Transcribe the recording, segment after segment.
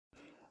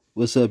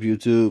What's up,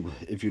 YouTube?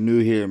 If you're new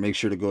here, make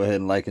sure to go ahead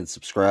and like and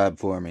subscribe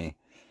for me.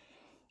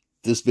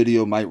 This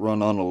video might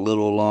run on a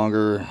little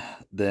longer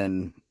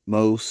than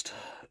most,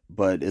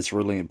 but it's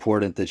really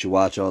important that you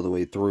watch all the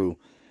way through.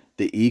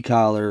 The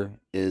e-collar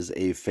is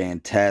a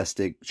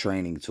fantastic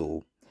training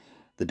tool.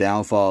 The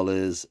downfall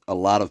is a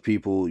lot of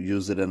people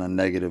use it in a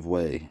negative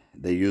way.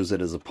 They use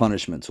it as a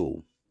punishment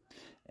tool,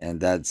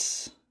 and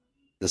that's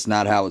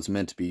not how it's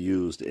meant to be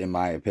used, in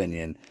my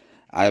opinion.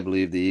 I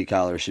believe the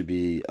e-collar should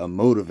be a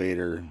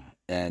motivator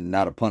and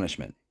not a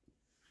punishment.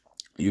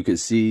 You could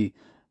see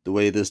the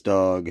way this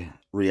dog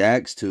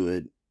reacts to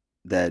it,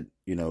 that,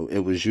 you know, it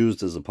was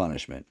used as a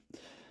punishment.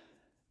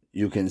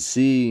 You can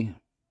see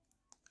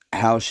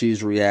how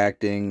she's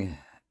reacting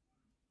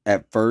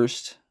at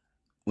first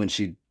when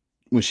she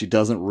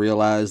doesn't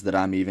realize that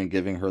I'm even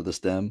giving her the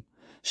stem.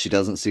 She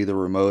doesn't see the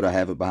remote. I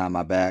have it behind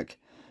my back.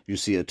 You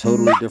see a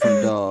totally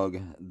different dog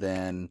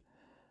than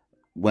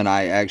when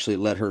I actually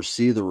let her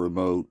see the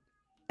remote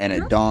and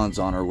it dawns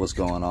on her what's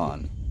going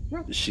on.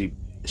 She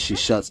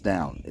shuts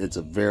down. It's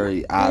a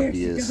very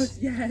obvious,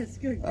 yes,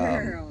 good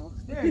girl.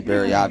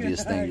 Very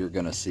obvious thing you're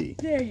gonna see.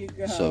 There you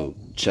go. So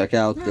check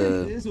out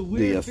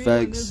the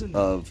effects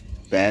of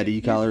bad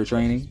e-collar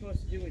training.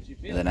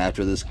 And then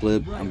after this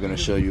clip, I'm gonna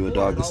show you a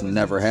dog that's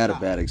never had a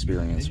bad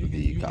experience with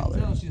the e-collar.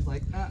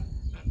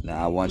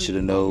 Now I want you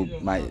to know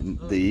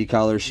the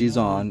e-collar she's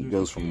on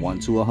goes from 1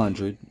 to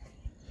 100.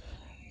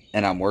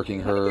 And I'm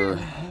working her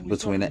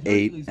between an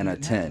 8 and a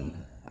 10.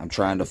 I'm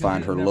trying to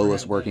find her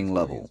lowest working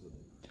level.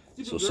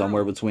 So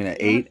somewhere between an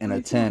 8 and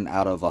a 10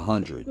 out of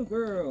 100.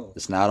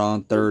 It's not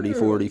on 30,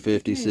 40,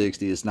 50,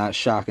 60. It's not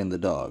shocking the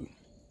dog.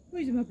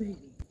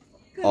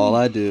 All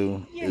I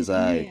do is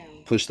I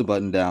push the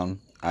button down.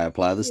 I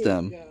apply the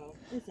stem.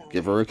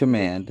 Give her a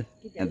command.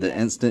 And the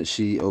instant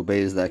she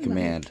obeys that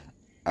command,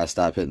 I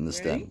stop hitting the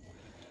stem.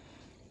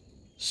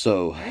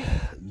 So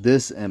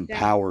this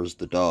empowers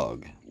the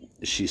dog.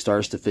 She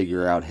starts to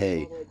figure out,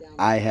 hey,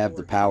 I have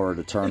the power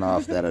to turn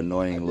off that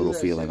annoying little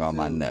feeling on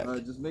my neck.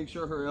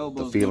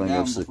 The feeling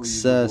of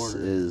success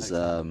is,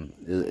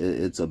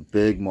 it's a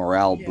big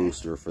morale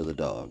booster for the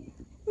dog.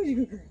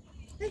 Good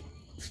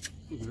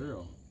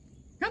girl.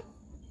 Come.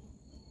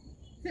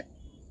 Sit.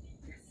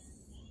 Yes.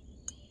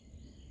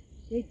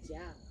 Good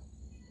job.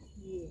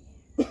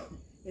 Yeah.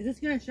 Is this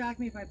going to shock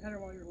me if I pet her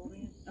while you're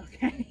holding it?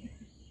 Okay.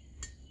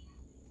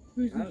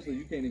 Honestly,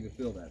 you can't even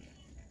feel that.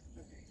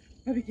 Okay.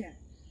 Puppy cat.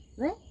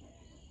 Roll.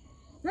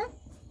 Roll.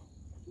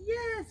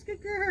 Yes,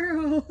 good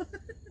girl.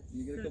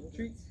 You get a couple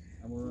treats.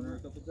 I'm gonna run her a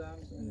couple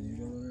times, and then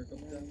you're gonna run her a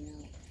couple times.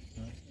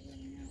 Huh?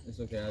 It's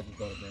okay. I just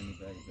bought a brand new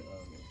bag of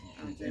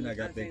treats, and I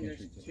got bacon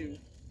treats. Two.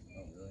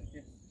 Oh, really?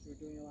 Yes, we're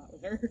doing a lot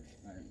with her.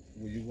 All right.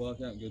 Will you walk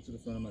out and go to the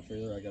front of my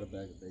trailer? I got a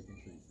bag of bacon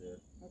treats there.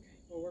 Okay,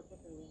 we'll work with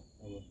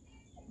her. I will.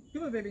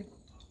 Come on, baby.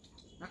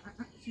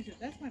 She said,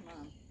 "That's my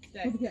mom."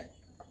 Stay.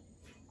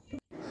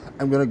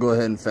 I'm going to go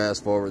ahead and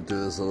fast forward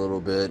through this a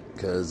little bit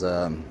because,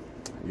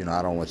 you know,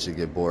 I don't want you to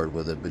get bored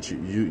with it. But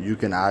you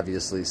can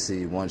obviously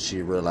see once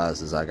she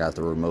realizes I got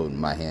the remote in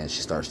my hand,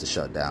 she starts to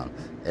shut down.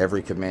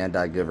 Every command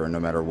I give her, no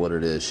matter what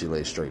it is, she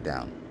lays straight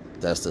down.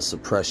 That's the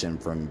suppression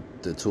from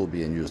the tool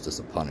being used as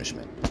a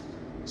punishment.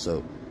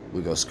 So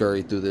we go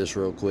scurry through this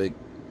real quick.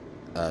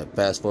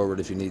 Fast forward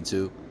if you need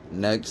to.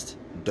 Next,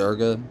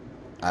 Durga.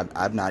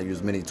 I've not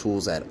used many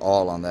tools at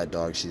all on that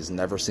dog. She's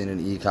never seen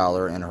an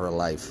e-collar in her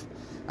life.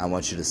 I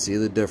want you to see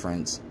the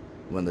difference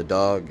when the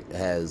dog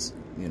has,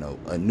 you know,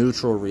 a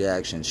neutral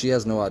reaction. She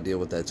has no idea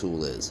what that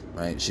tool is,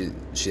 right?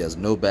 She has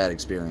no bad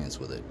experience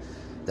with it.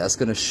 That's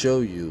going to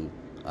show you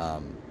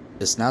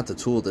it's not the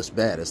tool that's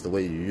bad. It's the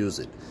way you use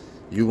it.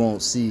 You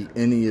won't see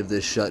any of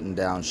this shutting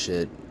down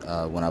shit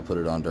when I put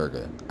it on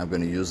Durga. I'm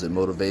going to use it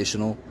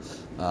motivational.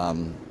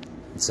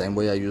 Same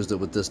way I used it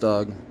with this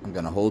dog. I'm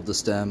going to hold the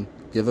stem,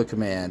 give a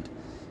command.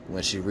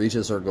 When she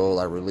reaches her goal,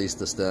 I release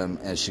the stem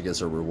and she gets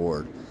her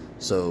reward.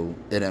 So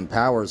it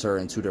empowers her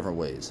in two different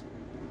ways.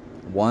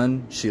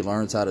 One, she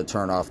learns how to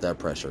turn off that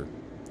pressure.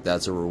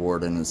 That's a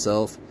reward in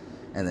itself.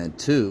 And then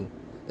two,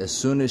 as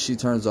soon as she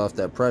turns off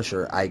that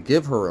pressure, I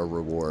give her a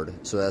reward.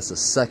 So that's a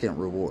second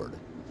reward.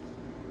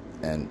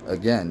 And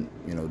again,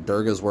 you know,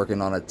 Durga's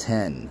working on a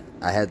 10.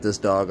 I had this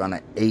dog on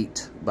an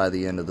 8 by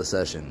the end of the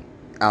session,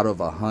 out of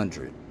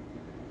 100.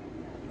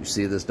 You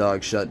see this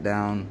dog shut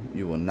down,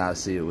 you will not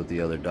see it with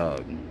the other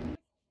dog.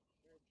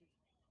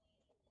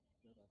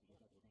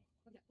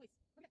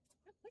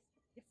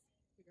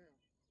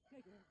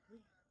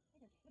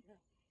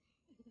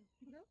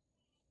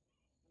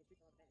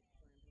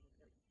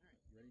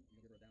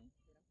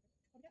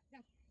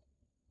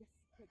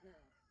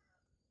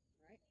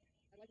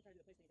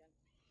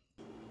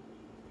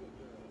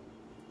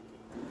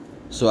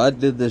 So I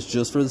did this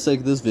just for the sake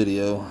of this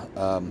video.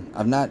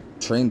 I've not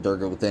trained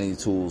Durga with any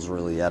tools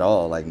really at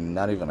all, like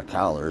not even a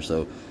collar.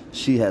 So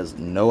she has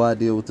no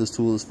idea what this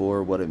tool is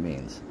for, what it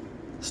means.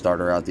 Start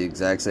her out the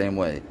exact same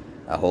way.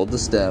 I hold the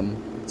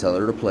stem, tell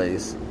her to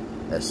place.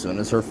 As soon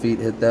as her feet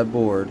hit that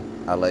board,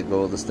 I let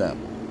go of the stem.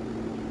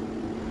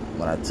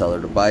 When I tell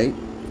her to bite,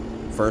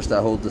 first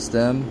I hold the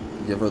stem,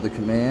 give her the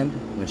command.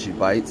 When she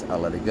bites, I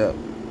let it go.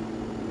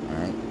 All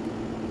right.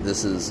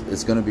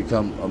 It's going to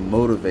become a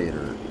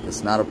motivator.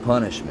 It's not a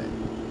punishment.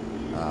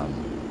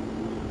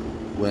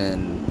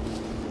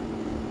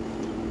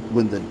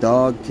 When the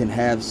dog can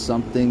have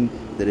something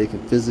that it can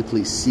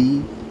physically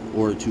see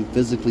or to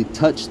physically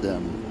touch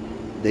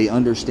them, they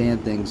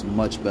understand things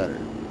much better.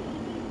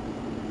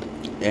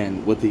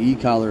 And what the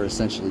e-collar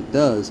essentially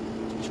does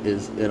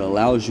is it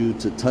allows you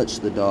to touch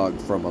the dog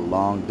from a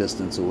long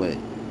distance away.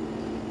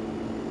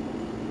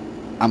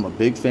 I'm a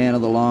big fan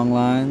of the long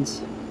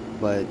lines,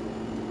 but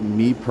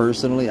me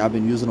personally, I've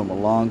been using them a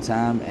long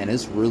time, and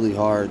it's really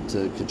hard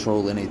to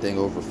control anything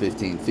over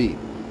 15 feet.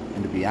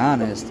 And to be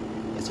honest,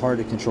 it's hard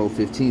to control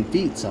 15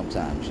 feet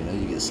sometimes. You know,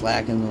 you get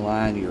slack in the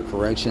line, your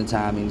correction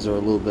timings are a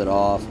little bit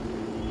off.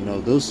 You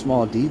know, those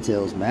small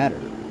details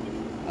matter.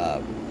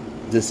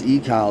 This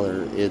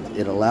e-collar,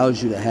 it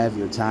allows you to have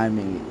your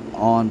timing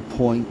on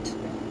point.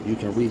 You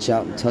can reach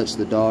out and touch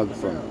the dog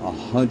from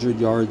 100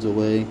 yards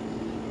away.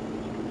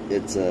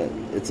 It's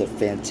a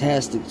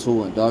fantastic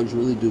tool, and dogs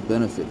really do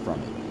benefit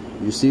from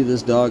it. You see,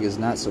 this dog is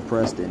not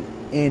suppressed in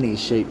any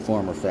shape,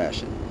 form, or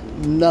fashion.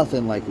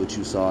 Nothing like what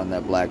you saw in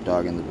that black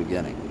dog in the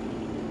beginning.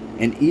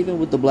 And even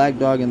with the black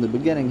dog in the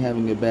beginning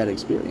having a bad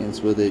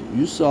experience with it,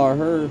 you saw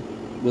her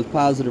with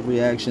positive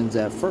reactions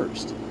at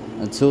first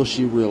until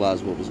she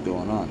realized what was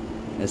going on.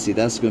 And see,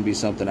 that's going to be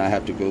something I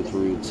have to go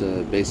through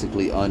to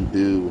basically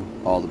undo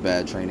all the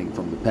bad training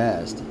from the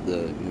past.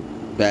 The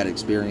bad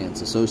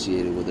experience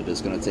associated with it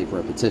is going to take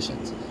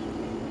repetitions.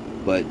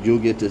 But you'll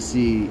get to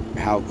see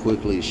how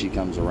quickly she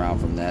comes around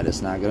from that.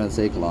 It's not going to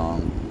take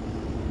long.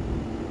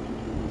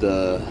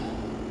 The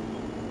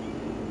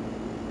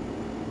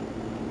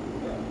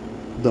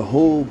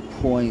whole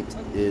point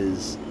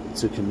is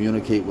to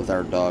communicate with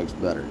our dogs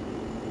better.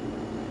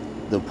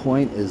 The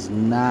point is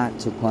not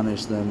to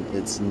punish them.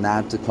 It's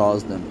not to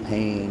cause them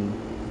pain.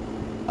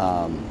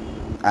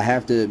 I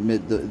have to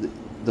admit,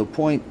 the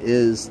point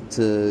is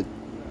to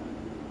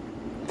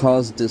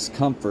cause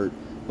discomfort,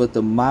 but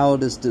the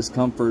mildest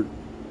discomfort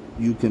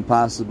you can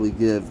possibly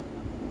give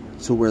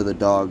to where the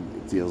dog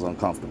feels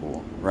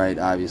uncomfortable, right?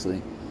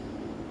 Obviously.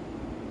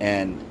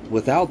 And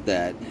without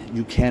that,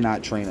 you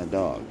cannot train a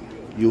dog.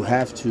 You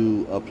have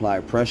to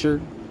apply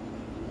pressure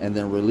and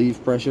then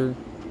relieve pressure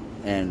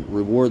and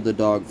reward the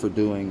dog for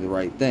doing the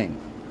right thing.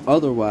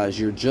 Otherwise,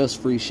 you're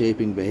just free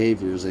shaping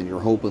behaviors and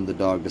you're hoping the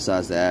dog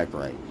decides to act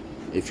right.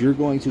 If you're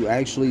going to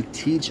actually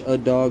teach a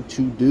dog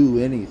to do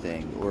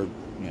anything, or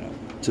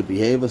to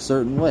behave a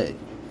certain way,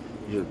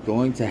 you're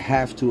going to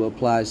have to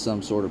apply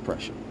some sort of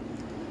pressure.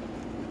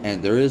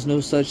 And there is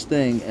no such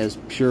thing as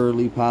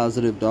purely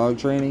positive dog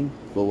training,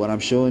 but what I'm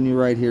showing you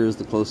right here is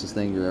the closest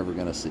thing you're ever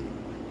going to see.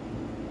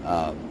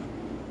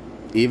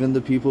 Even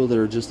the people that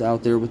are just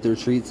out there with their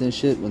treats and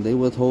shit, when they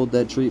withhold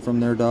that treat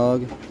from their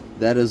dog,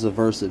 that is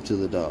aversive to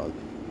the dog,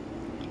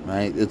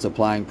 right? It's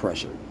applying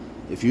pressure.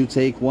 If you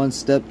take one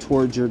step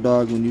towards your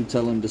dog when you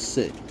tell him to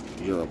sit,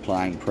 you're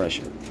applying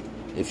pressure.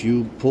 If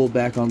you pull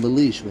back on the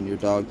leash when your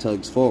dog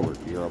tugs forward,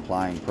 you're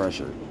applying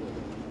pressure.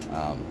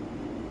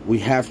 We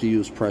have to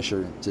use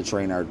pressure to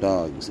train our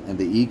dogs, and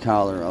the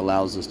e-collar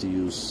allows us to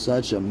use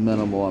such a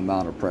minimal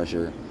amount of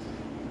pressure.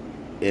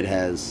 It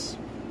has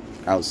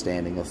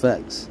outstanding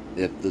effects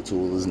if the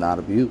tool is not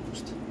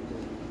abused.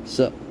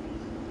 So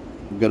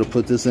I'm going to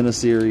put this in a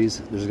series.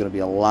 There's going to be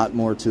a lot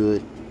more to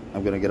it.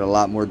 I'm going to get a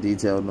lot more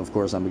detailed, and of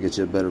course I'm going to get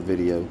you a better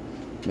video.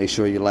 Make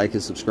sure you like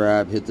and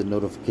subscribe, hit the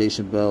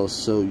notification bell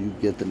so you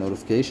get the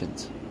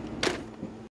notifications.